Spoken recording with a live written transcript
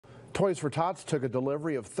Toys for Tots took a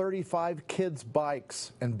delivery of 35 kids'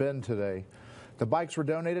 bikes in Bend today. The bikes were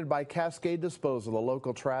donated by Cascade Disposal, a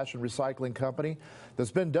local trash and recycling company that's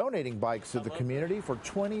been donating bikes to the community for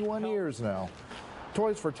 21 years now.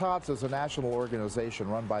 Toys for Tots is a national organization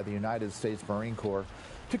run by the United States Marine Corps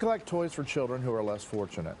to collect toys for children who are less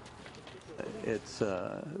fortunate. It's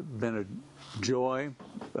been a joy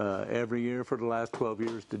every year for the last 12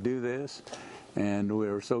 years to do this, and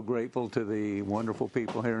we're so grateful to the wonderful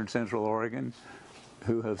people here in Central Oregon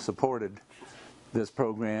who have supported this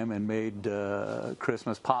program and made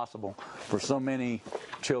Christmas possible for so many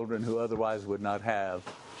children who otherwise would not have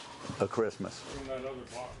a Christmas.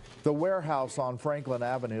 The warehouse on Franklin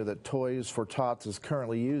Avenue that Toys for Tots is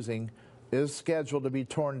currently using is scheduled to be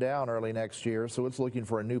torn down early next year, so it's looking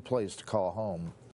for a new place to call home.